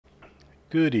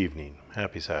Good evening.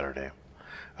 Happy Saturday.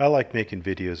 I like making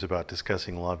videos about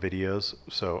discussing law videos,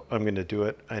 so I'm going to do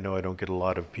it. I know I don't get a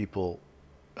lot of people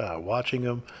watching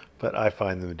them, but I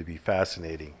find them to be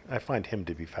fascinating. I find him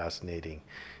to be fascinating.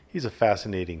 He's a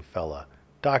fascinating fella.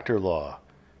 Dr. Law,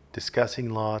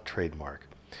 discussing law, trademark.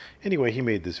 Anyway, he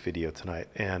made this video tonight,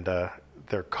 and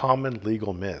they're common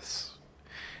legal myths.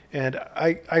 And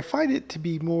I find it to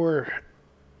be more,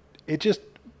 it just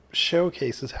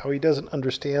showcases how he doesn't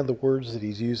understand the words that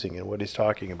he's using and what he's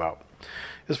talking about.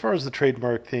 As far as the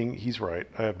trademark thing, he's right.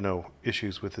 I have no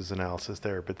issues with his analysis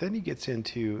there. But then he gets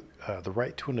into the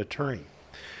right to an attorney.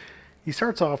 He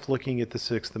starts off looking at the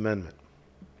Sixth Amendment.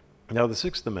 Now, the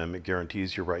Sixth Amendment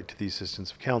guarantees your right to the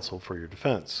assistance of counsel for your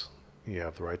defense. You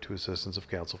have the right to assistance of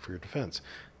counsel for your defense.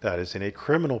 That is in a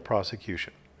criminal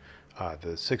prosecution.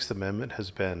 The Sixth Amendment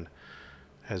has been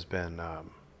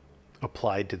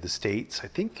applied to the states, I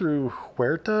think through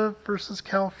Huerta versus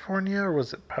California, or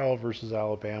was it Powell versus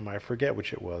Alabama? I forget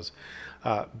which it was.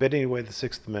 But anyway, the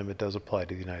Sixth Amendment does apply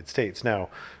to the United States. Now,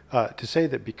 to say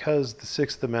that because the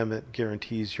Sixth Amendment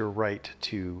guarantees your right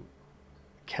to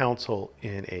counsel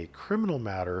in a criminal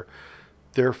matter,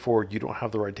 therefore you don't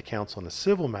have the right to counsel in a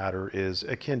civil matter is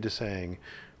akin to saying,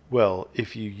 well,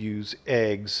 if you use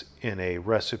eggs in a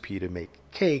recipe to make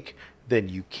cake, then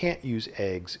you can't use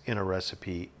eggs in a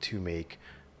recipe to make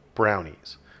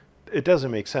brownies. It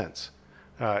doesn't make sense.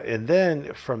 And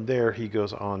then from there, he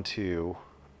goes on to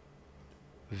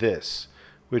this,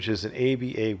 which is an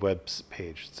ABA web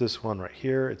page. It's this one right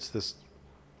here. It's this.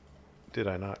 Did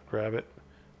I not grab it?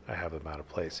 I have them out of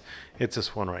place. It's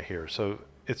this one right here. So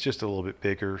it's just a little bit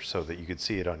bigger so that you could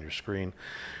see it on your screen.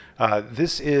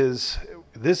 This is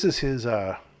his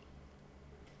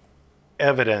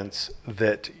evidence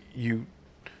that you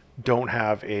don't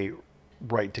have a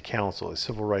right to counsel, a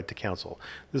civil right to counsel.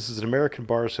 This is an American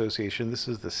Bar Association. This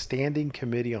is the Standing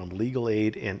Committee on Legal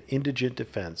Aid and Indigent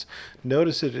Defense.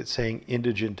 Notice that it's saying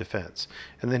indigent defense.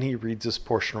 And then he reads this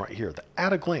portion right here. The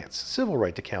at a glance, civil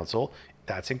right to counsel,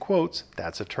 that's in quotes,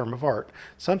 that's a term of art,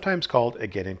 sometimes called,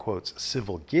 again in quotes,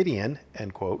 civil Gideon,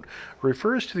 end quote,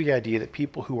 refers to the idea that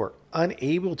people who are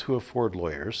unable to afford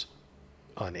lawyers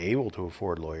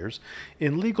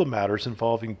in legal matters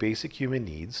involving basic human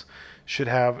needs should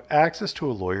have access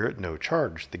to a lawyer at no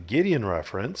charge. The Gideon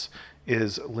reference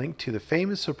is linked to the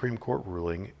famous Supreme Court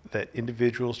ruling that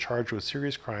individuals charged with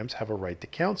serious crimes have a right to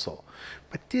counsel.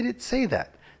 But did it say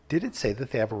that? Did it say that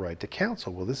they have a right to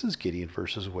counsel? Well, this is Gideon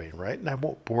versus Wainwright, and I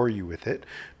won't bore you with it,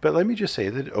 but let me just say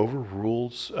that it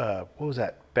overrules, what was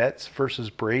that, Betts versus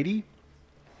Brady?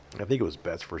 I think it was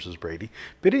Betts versus Brady.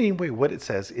 But anyway, what it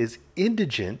says is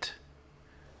indigent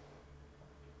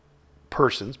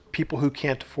persons, people who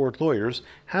can't afford lawyers,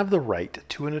 have the right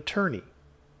to an attorney.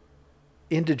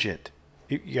 Indigent.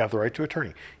 You have the right to an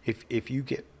attorney. If you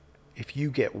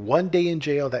get 1 day in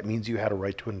jail, that means you had a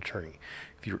right to an attorney.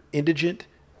 If you're indigent,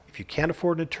 if you can't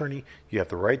afford an attorney, you have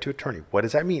the right to an attorney. What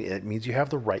does that mean? It means you have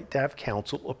the right to have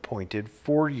counsel appointed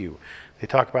for you. They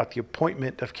talk about the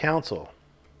appointment of counsel.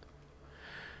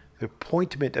 The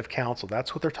appointment of counsel,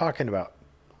 that's what they're talking about.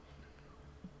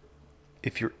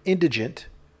 If you're indigent,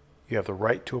 you have the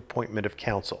right to appointment of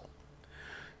counsel.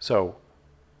 So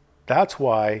that's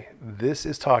why this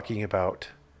is talking about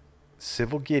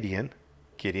civil Gideon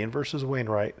versus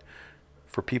Wainwright,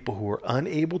 for people who are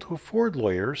unable to afford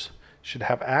lawyers should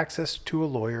have access to a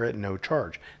lawyer at no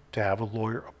charge, to have a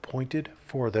lawyer appointed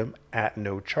for them at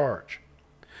no charge.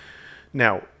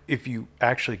 Now, if you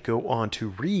actually go on to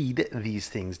read these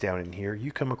things down in here,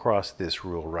 you come across this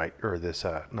rule, right? Or this,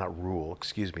 not rule,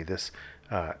 excuse me. This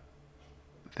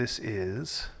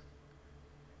is,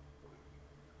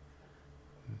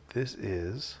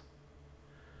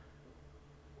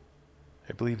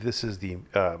 I believe this is the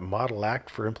Model Act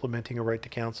for implementing a right to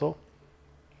counsel.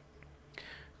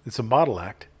 It's a model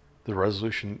act. The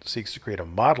resolution seeks to create a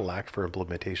model act for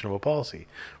implementation of a policy.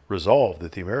 Resolved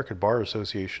that the American Bar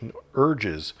Association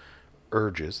urges,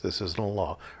 this isn't a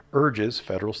law, urges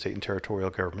federal, state, and territorial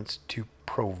governments to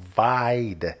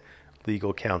provide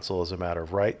legal counsel as a matter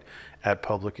of right at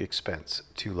public expense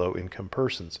to low-income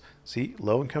persons. See,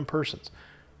 low-income persons.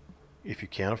 If you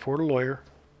can't afford a lawyer,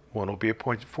 one will be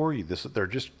appointed for you.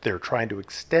 They're trying to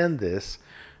extend this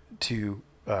to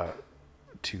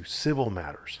civil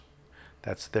matters.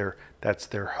 That's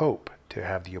their hope, to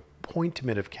have the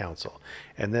appointment of counsel.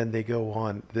 And then they go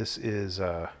on. This is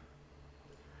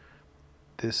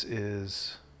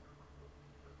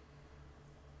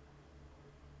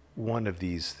one of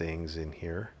these things in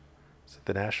here. Is it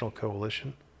the National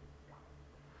Coalition?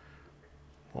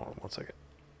 Hold on 1 second.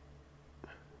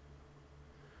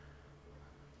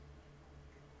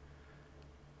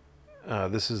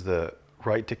 This is the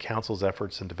right to counsel's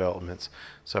efforts and developments.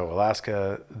 So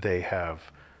Alaska, they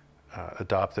have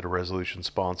adopted a resolution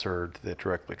sponsored that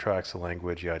directly tracks the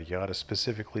language, yada yada.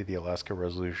 Specifically, the Alaska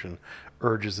resolution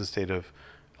urges the state of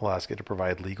Alaska to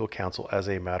provide legal counsel as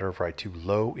a matter of right to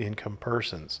low-income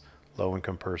persons.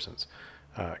 Low-income persons.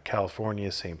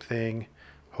 California, same thing.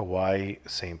 Hawaii,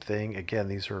 same thing. Again,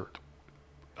 these are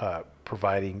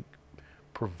providing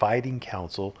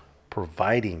counsel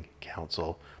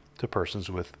to persons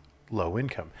with low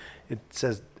income. It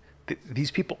says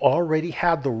these people already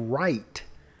had the right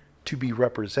to be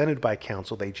represented by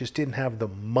counsel. They just didn't have the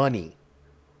money.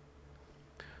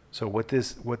 So what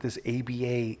this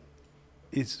ABA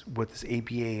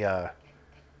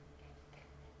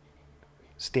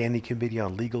Standing Committee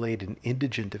on Legal Aid and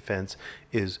Indigent Defense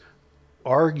is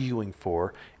arguing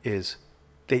for is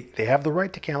they have the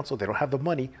right to counsel. They don't have the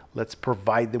money. Let's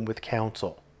provide them with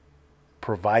counsel.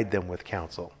 Provide them with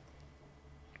counsel.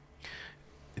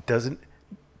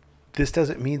 This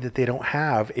doesn't mean that they don't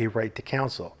have a right to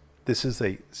counsel. This is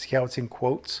see how it's in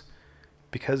quotes?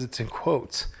 Because it's in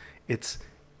quotes, it's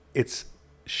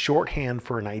shorthand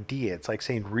for an idea. It's like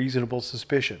saying reasonable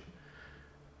suspicion.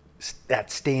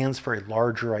 That stands for a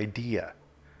larger idea.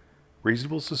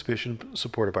 Reasonable suspicion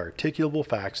supported by articulable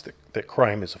facts that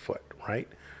crime is afoot, right?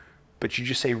 But you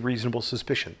just say reasonable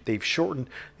suspicion. They've shortened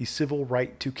the civil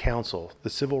right to counsel, the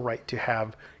civil right to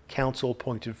have counsel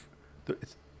appointed.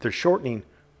 They're shortening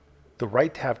the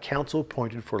right to have counsel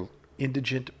appointed for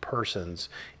indigent persons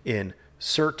in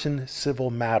certain civil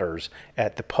matters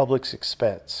at the public's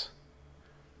expense.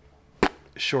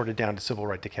 Shorted down to civil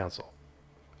right to counsel.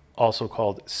 Also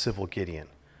called civil Gideon,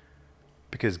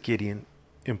 because Gideon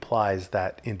implies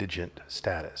that indigent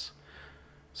status.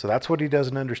 So that's what he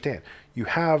doesn't understand. You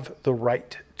have the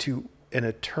right to an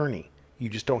attorney. You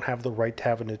just don't have the right to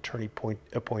have an attorney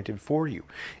appointed for you.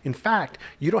 In fact,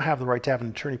 you don't have the right to have an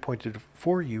attorney appointed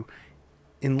for you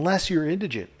unless you're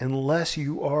indigent, unless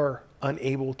you are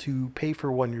unable to pay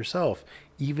for one yourself,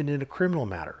 even in a criminal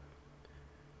matter.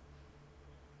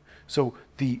 So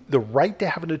the right to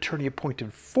have an attorney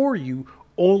appointed for you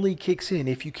only kicks in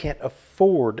if you can't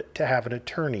afford to have an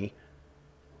attorney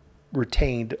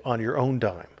retained on your own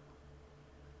dime.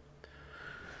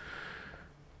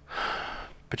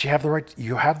 But you have the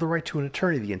right to an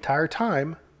attorney the entire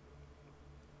time.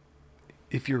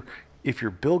 If you're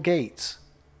Bill Gates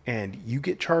and you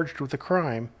get charged with a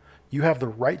crime, you have the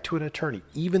right to an attorney,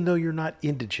 even though you're not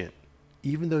indigent,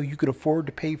 even though you can afford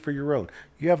to pay for your own.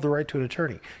 You have the right to an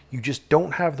attorney. You just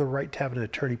don't have the right to have an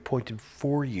attorney appointed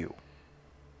for you.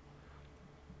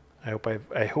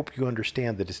 I hope you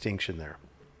understand the distinction there.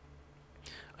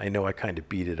 I know I kind of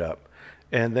beat it up.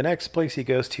 And the next place he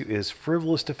goes to is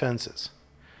frivolous defenses.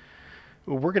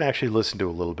 Well, we're going to actually listen to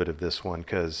a little bit of this one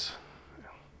because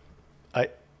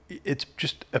it's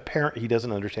just apparent he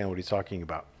doesn't understand what he's talking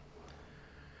about.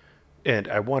 And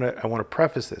I want to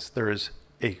preface this. There is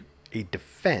a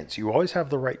defense. You always have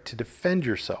the right to defend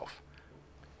yourself.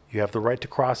 You have the right to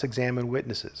cross-examine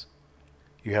witnesses.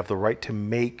 You have the right to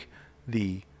make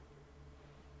the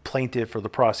plaintiff or the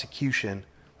prosecution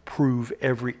prove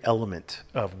every element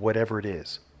of whatever it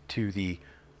is to the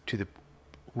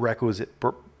requisite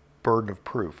burden of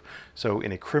proof. So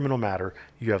in a criminal matter,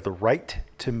 you have the right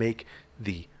to make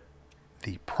the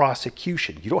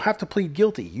prosecution. You don't have to plead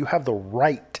guilty. You have the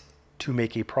right to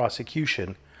make a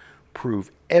prosecution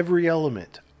prove every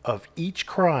element of each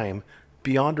crime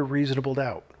beyond a reasonable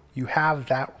doubt. You have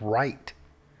that right.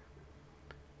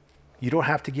 You don't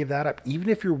have to give that up. Even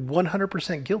if you're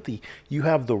 100% guilty, you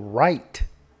have the right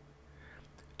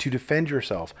to defend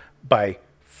yourself by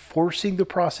forcing the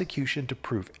prosecution to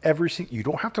prove everything. You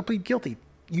don't have to plead guilty.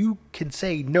 You can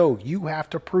say, no, you have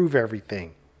to prove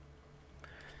everything.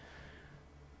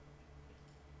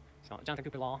 So Jonathan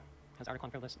Cooper Law has article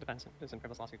on frivolous defense and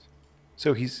frivolous lawsuits.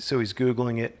 So he's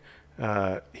Googling it.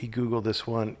 He Googled this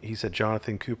one. He said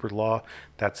Jonathan Cooper Law.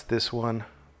 That's this one.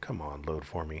 Come on, load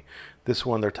for me. This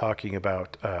one, they're talking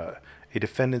about a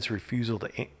defendant's refusal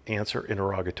to answer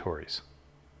interrogatories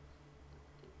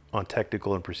on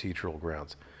technical and procedural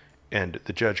grounds. And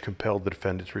the judge compelled the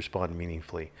defendant to respond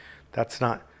meaningfully. That's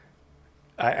not,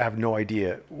 I have no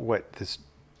idea what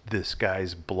this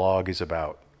guy's blog is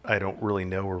about. I don't really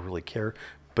know or really care,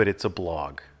 but it's a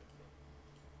blog.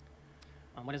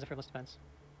 What is a frivolous defense?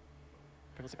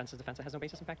 Frivolous defense is defense that has no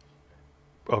basis in fact.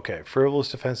 Okay, frivolous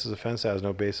defense is offense that has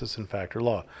no basis in fact or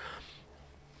law.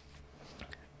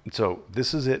 So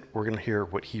this is it. We're going to hear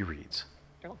what he reads.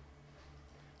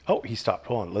 Oh, he stopped.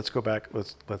 Hold on. Let's go back.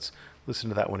 Let's listen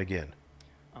to that one again.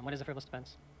 What is a frivolous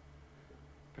defense?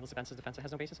 Frivolous defense is defense that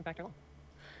has no basis in fact or law.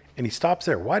 And he stops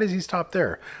there. Why does he stop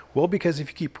there? Well, because if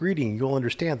you keep reading, you'll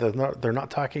understand that they're not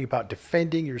talking about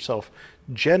defending yourself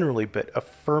generally, but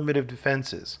affirmative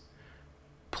defenses,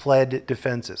 pled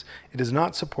defenses. It is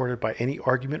not supported by any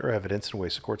argument or evidence and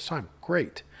wastes the court's time.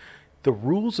 Great. The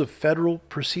rules of federal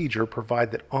procedure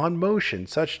provide that on motion,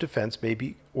 such defense may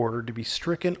be ordered to be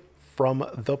stricken from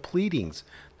the pleadings.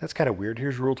 That's kind of weird.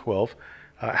 Here's Rule 12,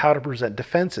 how to present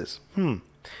defenses.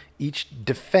 Each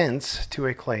defense to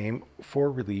a claim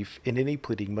for relief in any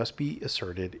pleading must be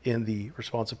asserted in the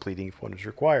responsive pleading if one is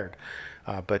required.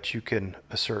 But you can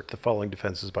assert the following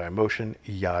defenses by a motion,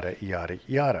 yada, yada,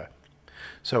 yada.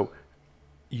 So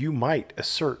you might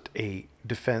assert a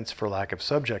defense for lack of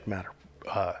subject matter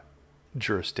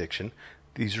jurisdiction.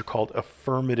 These are called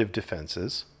affirmative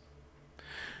defenses.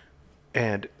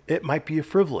 And it might be a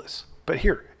frivolous. But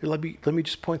here, let me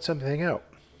just point something out.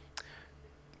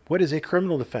 What is a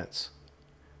criminal defense?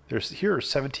 Here are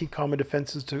 17 common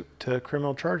defenses to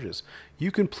criminal charges.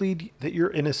 You can plead that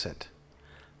you're innocent.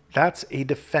 That's a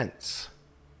defense.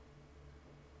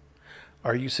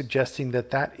 Are you suggesting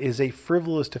that that is a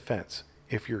frivolous defense?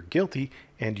 If you're guilty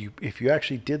and if you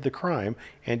actually did the crime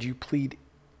and you plead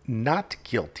not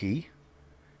guilty,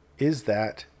 is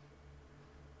that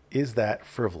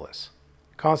frivolous?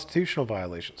 Constitutional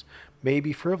violations may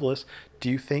be frivolous. Do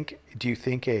you think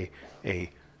a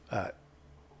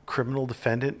criminal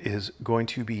defendant is going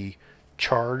to be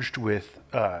charged with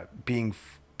being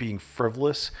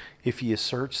frivolous if he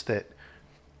asserts that,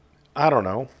 I don't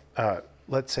know,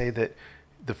 let's say that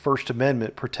the First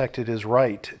Amendment protected his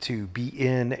right to be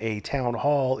in a town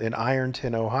hall in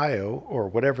Ironton, Ohio, or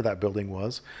whatever that building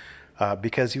was,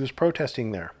 because he was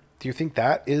protesting there. Do you think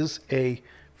that is a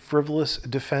frivolous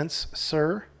defense,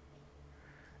 sir?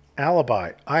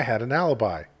 Alibi. I had an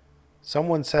alibi.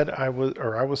 Someone said I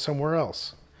was somewhere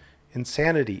else.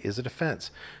 Insanity is a defense.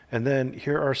 And then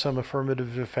here are some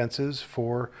affirmative defenses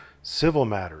for civil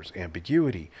matters: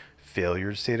 ambiguity,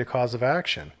 failure to state a cause of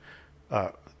action,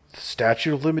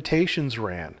 statute of limitations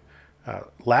ran,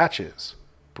 latches,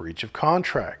 breach of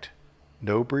contract,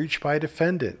 no breach by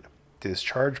defendant,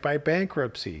 discharge by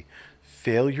bankruptcy,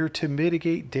 failure to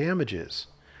mitigate damages.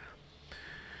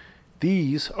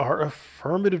 These are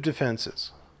affirmative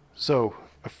defenses. So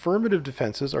affirmative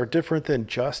defenses are different than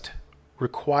just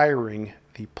requiring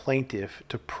the plaintiff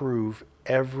to prove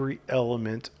every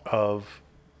element of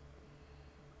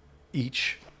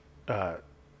each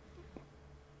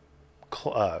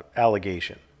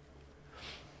allegation,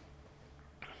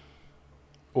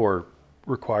 or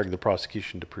requiring the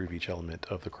prosecution to prove each element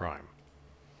of the crime.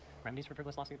 Remedies for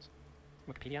frivolous lawsuits.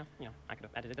 Wikipedia, I could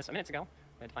have edited this a minute ago,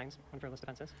 but it defines what a frivolous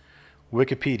defense is.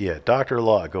 Wikipedia, Dr.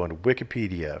 Law going to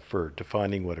Wikipedia for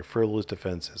defining what a frivolous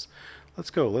defense is. Let's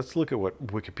go. Let's look at what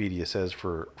Wikipedia says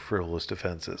for frivolous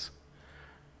defenses.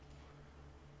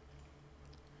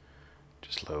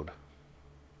 Just load.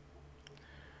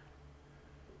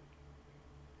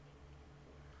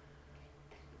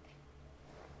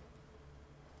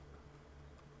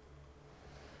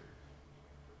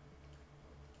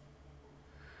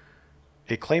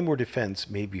 A claim or defense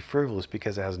may be frivolous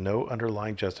because it has no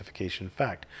underlying justification in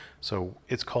fact. So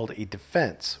it's called a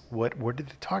defense. What are they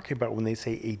talking about when they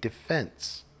say a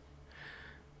defense?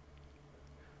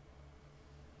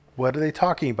 What are they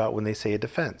talking about when they say a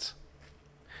defense?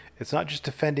 It's not just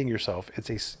defending yourself.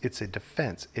 It's a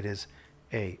defense. It is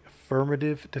a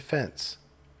affirmative defense.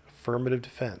 Affirmative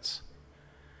defense.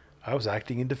 I was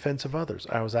acting in defense of others.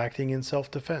 I was acting in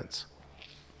self-defense.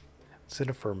 It's an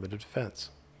affirmative defense.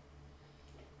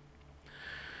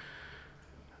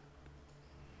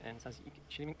 And it says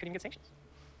she couldn't even get sanctions.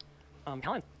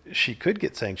 She could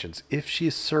get sanctions if she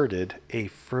asserted a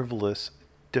frivolous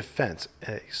defense,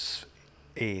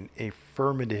 an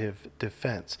affirmative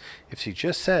defense. If she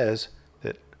just says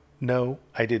that, no,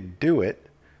 I didn't do it,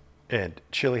 and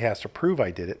Chile has to prove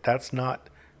I did it, that's not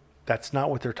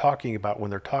what they're talking about when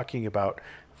they're talking about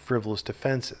frivolous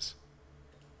defenses.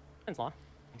 Collins law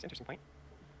makes an interesting point.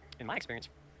 In my experience,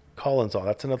 Collins law,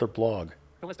 that's another blog.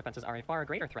 frivolous defenses are a far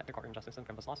greater threat to courtroom justice than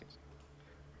frivolous lawsuits.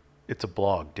 It's a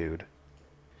blog, dude.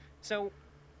 So,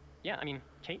 yeah, I mean,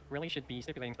 Kate really should be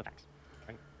stipulating to the facts,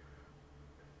 right?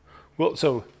 Well,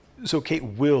 so Kate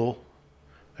will,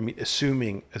 I mean,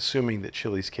 assuming that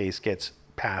Chile's case gets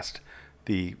past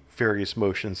the various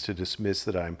motions to dismiss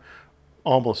that I'm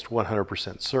almost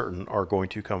 100% certain are going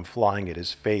to come flying at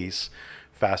his face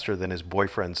faster than his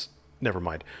boyfriend's. Never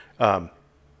mind.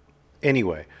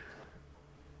 Anyway,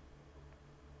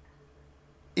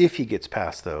 if he gets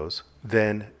past those,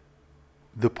 then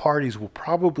the parties will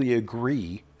probably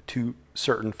agree to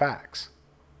certain facts.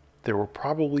 There will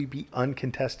probably be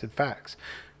uncontested facts.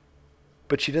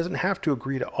 But she doesn't have to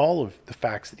agree to all of the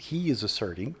facts that he is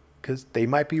asserting because they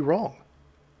might be wrong.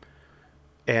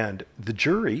 And the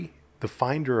jury, the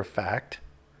finder of fact,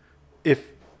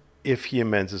 if he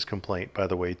amends his complaint, by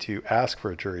the way, to ask for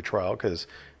a jury trial, because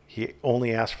he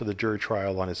only asked for the jury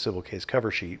trial on his civil case cover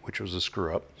sheet, which was a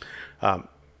screw up.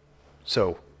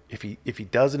 So if he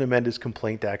doesn't amend his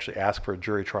complaint to actually ask for a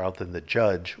jury trial, then the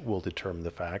judge will determine the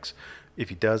facts. If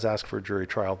he does ask for a jury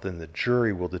trial, then the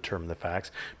jury will determine the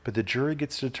facts. But the jury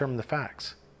gets to determine the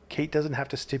facts. Kate doesn't have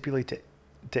to stipulate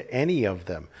to any of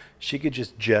them. She could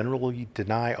just generally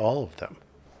deny all of them,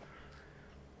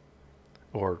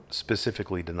 or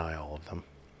specifically deny all of them.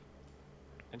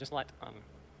 And just let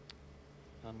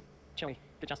Chili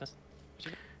get justice.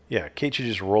 Yeah, Kate should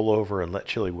just roll over and let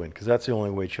Chili win, because that's the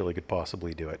only way Chili could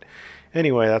possibly do it.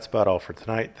 Anyway, that's about all for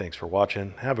tonight. Thanks for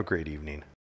watching. Have a great evening.